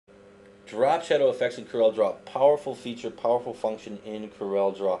Drop shadow effects in CorelDRAW. Powerful feature, powerful function in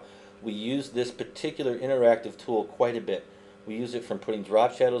CorelDRAW. We use this particular interactive tool quite a bit. We use it from putting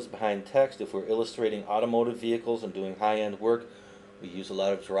drop shadows behind text. If we're illustrating automotive vehicles and doing high-end work, we use a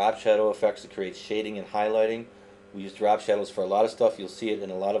lot of drop shadow effects to create shading and highlighting. We use drop shadows for a lot of stuff. You'll see it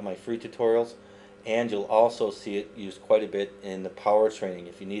in a lot of my free tutorials. And you'll also see it used quite a bit in the power training.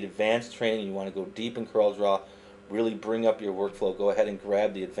 If you need advanced training, you want to go deep in CorelDRAW, really bring up your workflow, go ahead and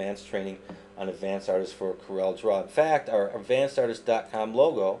grab the advanced training on Advanced Artist for CorelDRAW. In fact, our advancedartist.com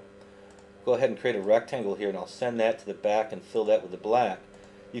logo, go ahead and create a rectangle here, and I'll send that to the back and fill that with the black.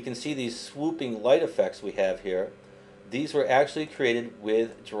 You can see these swooping light effects we have here. These were actually created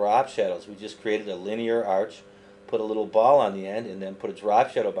with drop shadows. We just created a linear arch, put a little ball on the end, and then put a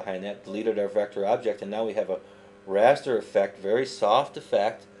drop shadow behind that, deleted our vector object, and now we have a raster effect, very soft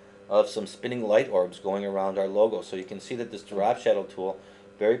effect of some spinning light orbs going around our logo. So you can see that this drop shadow tool,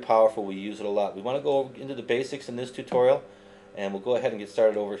 very powerful. We use it a lot. We want to go into the basics in this tutorial, and we'll go ahead and get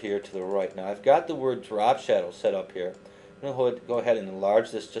started over here to the right. Now I've got the word drop shadow set up here. I'm going to go ahead and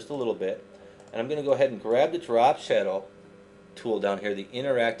enlarge this just a little bit, and I'm going to go ahead and grab the drop shadow tool down here, the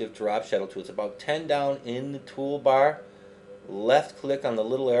interactive drop shadow tool. It's about 10 down in the toolbar. Left click on the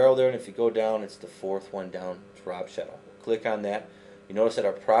little arrow there, and if you go down, it's the fourth one down, drop shadow. Click on that. You notice that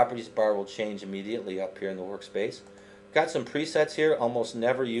our properties bar will change immediately up here in the workspace. Got some presets here. Almost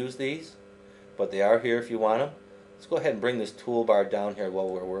never use these, but they are here if you want them. Let's go ahead and bring this toolbar down here while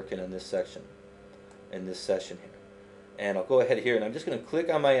we're working on this section, in this session here. And I'll go ahead here, and I'm just going to click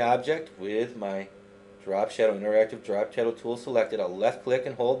on my object with my drop shadow, interactive drop shadow tool selected. I'll left click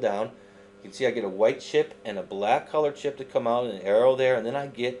and hold down. You can see I get a white chip and a black color chip to come out, and an arrow there, and then I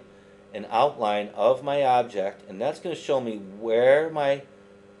get an outline of my object, and that's going to show me where my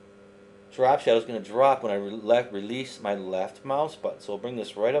drop shadow is going to drop when I release my left mouse button. So I'll bring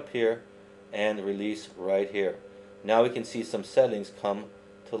this right up here and release right here. Now we can see some settings come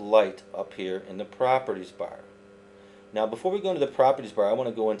to light up here in the properties bar. Now before we go into the properties bar, I want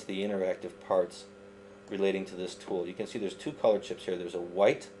to go into the interactive parts relating to this tool. You can see there's two color chips here. There's a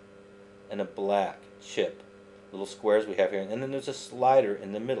white and a black chip, little squares we have here, and then there's a slider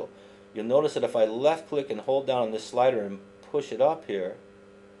in the middle. You'll notice that if I left click and hold down on this slider and push it up here,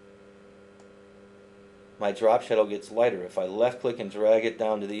 my drop shadow gets lighter. If I left click and drag it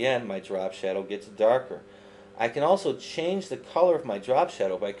down to the end, my drop shadow gets darker. I can also change the color of my drop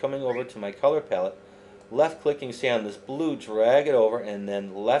shadow by coming over to my color palette, left clicking, say on this blue, drag it over, and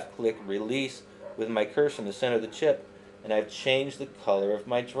then left click, release with my cursor in the center of the chip, and I've changed the color of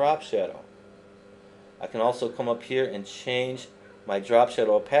my drop shadow. I can also come up here and change my drop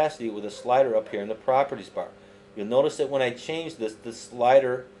shadow opacity with a slider up here in the properties bar. You'll notice that when I change this, the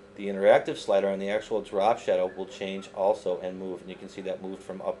slider, the interactive slider on the actual drop shadow will change also and move, and you can see that moved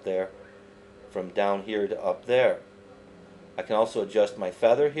from up there, from down here to up there. I can also adjust my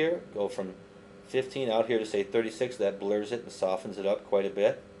feather here, go from 15 out here to say 36. That blurs it and softens it up quite a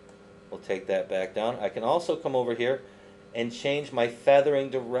bit. We'll take that back down. I can also come over here and change my feathering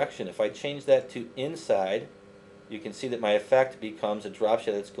direction. If I change that to inside, you can see that my effect becomes a drop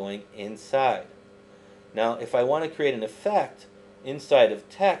shadow that's going inside. Now if I want to create an effect inside of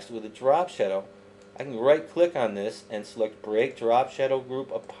text with a drop shadow, I can right click on this and select break drop shadow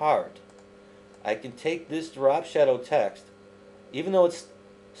group apart. I can take this drop shadow text, even though it's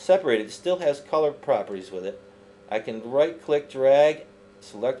separated, it still has color properties with it. I can right click, drag,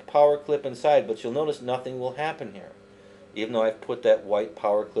 select power clip inside, but you'll notice nothing will happen here, even though I've put that white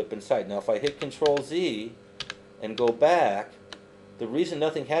power clip inside. Now if I hit Control Z and go back, the reason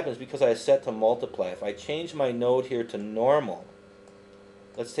nothing happens is because I set to multiply. If I change my node here to normal,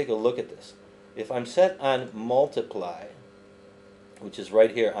 let's take a look at this. If I'm set on multiply, which is right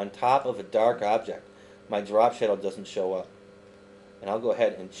here on top of a dark object, my drop shadow doesn't show up. And I'll go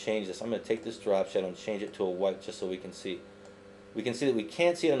ahead and change this. I'm going to take this drop shadow and change it to a white just so we can see. We can see that we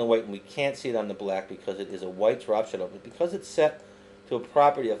can't see it on the white and we can't see it on the black because it is a white drop shadow. But because it's set to a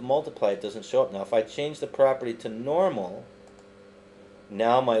property of multiply, it doesn't show up. Now if I change the property to normal,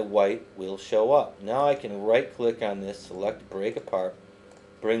 now my white will show up. Now I can right click on this, select break apart,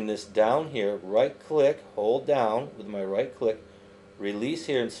 bring this down here, right click, hold down with my right click, release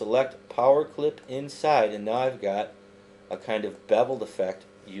here and select power clip inside, and now I've got a kind of beveled effect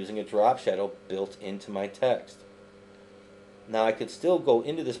using a drop shadow built into my text. Now I could still go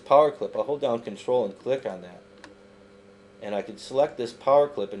into this power clip. I'll hold down Control and click on that, and I could select this power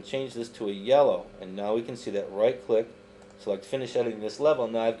clip and change this to a yellow, and now we can see that right click, select finish editing this level.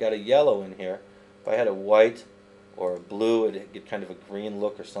 Now I've got a yellow in here. If I had a white or a blue, it'd get kind of a green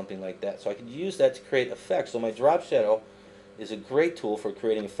look or something like that. So I could use that to create effects. So my drop shadow is a great tool for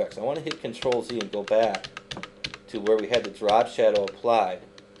creating effects. I want to hit Control Z and go back to where we had the drop shadow applied.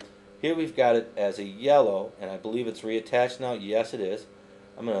 Here we've got it as a yellow, and I believe it's reattached now. Yes, it is.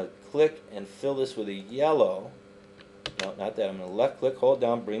 I'm going to click and fill this with a yellow. No, not that. I'm going to left click, hold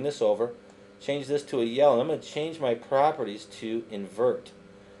down, bring this over, change this to a yellow. And I'm going to change my properties to invert.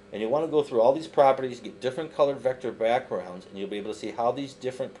 And you want to go through all these properties, get different colored vector backgrounds, and you'll be able to see how these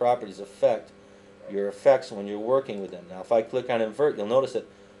different properties affect your effects when you're working with them. Now if I click on invert, you'll notice that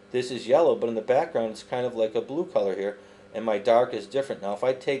this is yellow, but in the background it's kind of like a blue color here, and my dark is different. Now if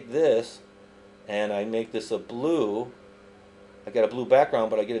I take this and I make this a blue, I get a blue background,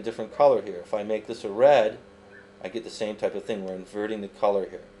 but I get a different color here. If I make this a red, I get the same type of thing. We're inverting the color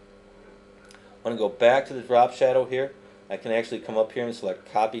here. I want to go back to the drop shadow here. I can actually come up here and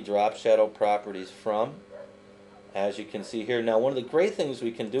select Copy Drop Shadow Properties From. As you can see here, now one of the great things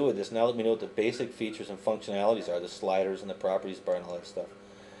we can do with this, now that we know what the basic features and functionalities are, the sliders and the properties bar and all that stuff.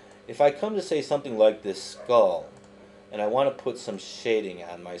 If I come to say something like this skull, and I want to put some shading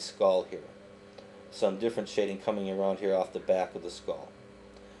on my skull here, some different shading coming around here off the back of the skull.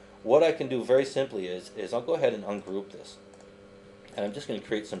 What I can do very simply is I'll go ahead and ungroup this. And I'm just going to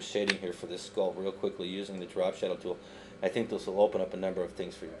create some shading here for this skull real quickly using the drop shadow tool. I think this will open up a number of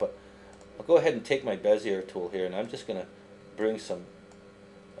things for you. But I'll go ahead and take my Bezier tool here, and I'm just going to bring some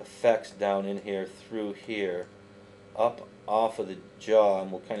effects down in here through here, up off of the jaw,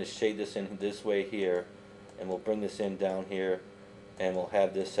 and we'll kind of shade this in this way here, and we'll bring this in down here, and we'll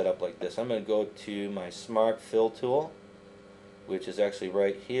have this set up like this. I'm going to go to my Smart Fill tool, which is actually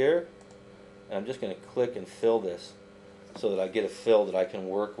right here, and I'm just going to click and fill this so that I get a fill that I can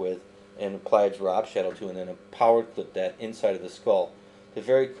work with and apply a drop shadow to, and then power clip that inside of the skull to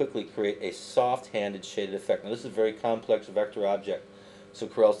very quickly create a soft-handed shaded effect. Now this is a very complex vector object, so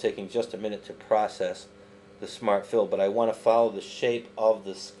Corel's taking just a minute to process the Smart Fill, but I want to follow the shape of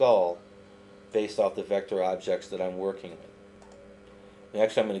the skull based off the vector objects that I'm working with. And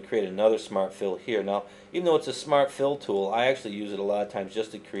actually I'm going to create another Smart Fill here. Now even though it's a Smart Fill tool, I actually use it a lot of times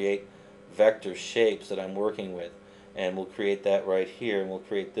just to create vector shapes that I'm working with. And we'll create that right here, and we'll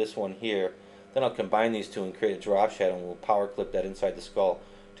create this one here. Then I'll combine these two and create a drop shadow, and we'll power clip that inside the skull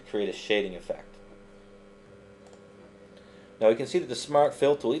to create a shading effect. Now we can see that the Smart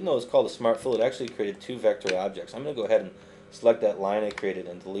Fill tool, even though it's called a Smart Fill, it actually created two vector objects. I'm going to go ahead and select that line I created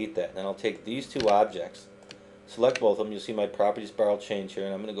and delete that. And then I'll take these two objects, select both of them. You'll see my properties bar will change here,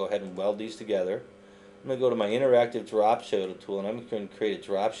 and I'm going to go ahead and weld these together. I'm going to go to my interactive drop shadow tool, and I'm going to create a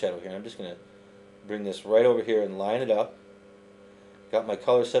drop shadow here. And I'm just going to bring this right over here and line it up. Got my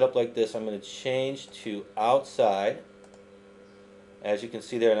color set up like this. I'm going to change to outside, as you can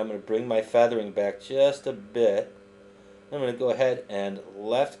see there, and I'm going to bring my feathering back just a bit. I'm going to go ahead and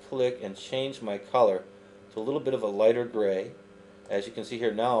left click and change my color to a little bit of a lighter gray. As you can see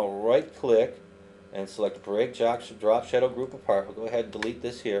here now, I'll right click and select Break Drop Shadow Group Apart. We'll go ahead and delete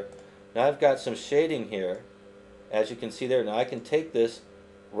this here. Now I've got some shading here, as you can see there. Now I can take this,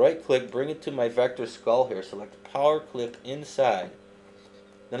 right click, bring it to my vector skull here, select Power Clip Inside.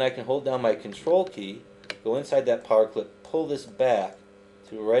 Then I can hold down my Control key, go inside that power clip, pull this back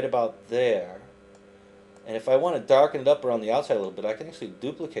to right about there. And if I want to darken it up around the outside a little bit, I can actually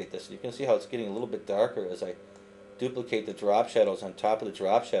duplicate this. You can see how it's getting a little bit darker as I duplicate the drop shadows on top of the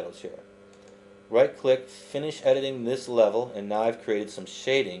drop shadows here. Right click, finish editing this level, and now I've created some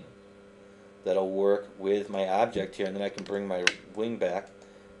shading that'll work with my object here, and then I can bring my wing back.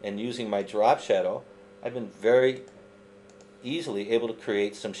 And using my drop shadow, I've been very easily able to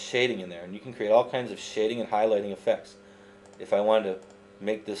create some shading in there. And you can create all kinds of shading and highlighting effects. If I wanted to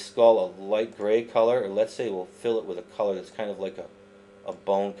make this skull a light gray color, or let's say we'll fill it with a color that's kind of like a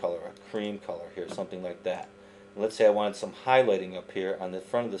bone color, a cream color here, something like that. And let's say I wanted some highlighting up here on the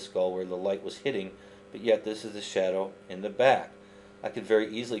front of the skull where the light was hitting, but yet this is the shadow in the back. I could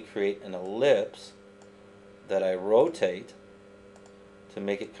very easily create an ellipse that I rotate to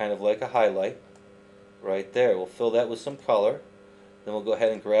make it kind of like a highlight right there. We'll fill that with some color. Then we'll go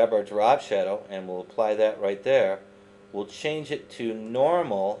ahead and grab our drop shadow and we'll apply that right there. We'll change it to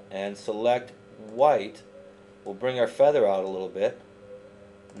normal and select white. We'll bring our feather out a little bit,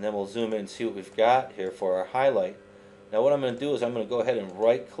 and then we'll zoom in and see what we've got here for our highlight. Now what I'm going to do is I'm going to go ahead and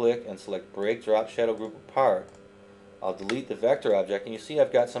right click and select Break Drop Shadow Group Apart. I'll delete the vector object, and you see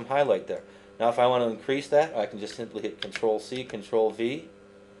I've got some highlight there. Now if I want to increase that, I can just simply hit Control C, Control V,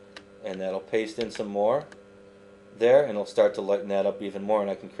 and that'll paste in some more there, and it'll start to lighten that up even more, and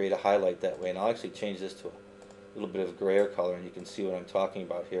I can create a highlight that way. And I'll actually change this to a little bit of a grayer color, and you can see what I'm talking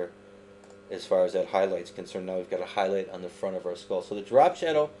about here as far as that highlight's concerned. Now we've got a highlight on the front of our skull. So the drop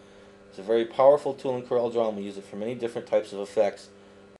shadow It's a very powerful tool in CorelDRAW, and we use it for many different types of effects.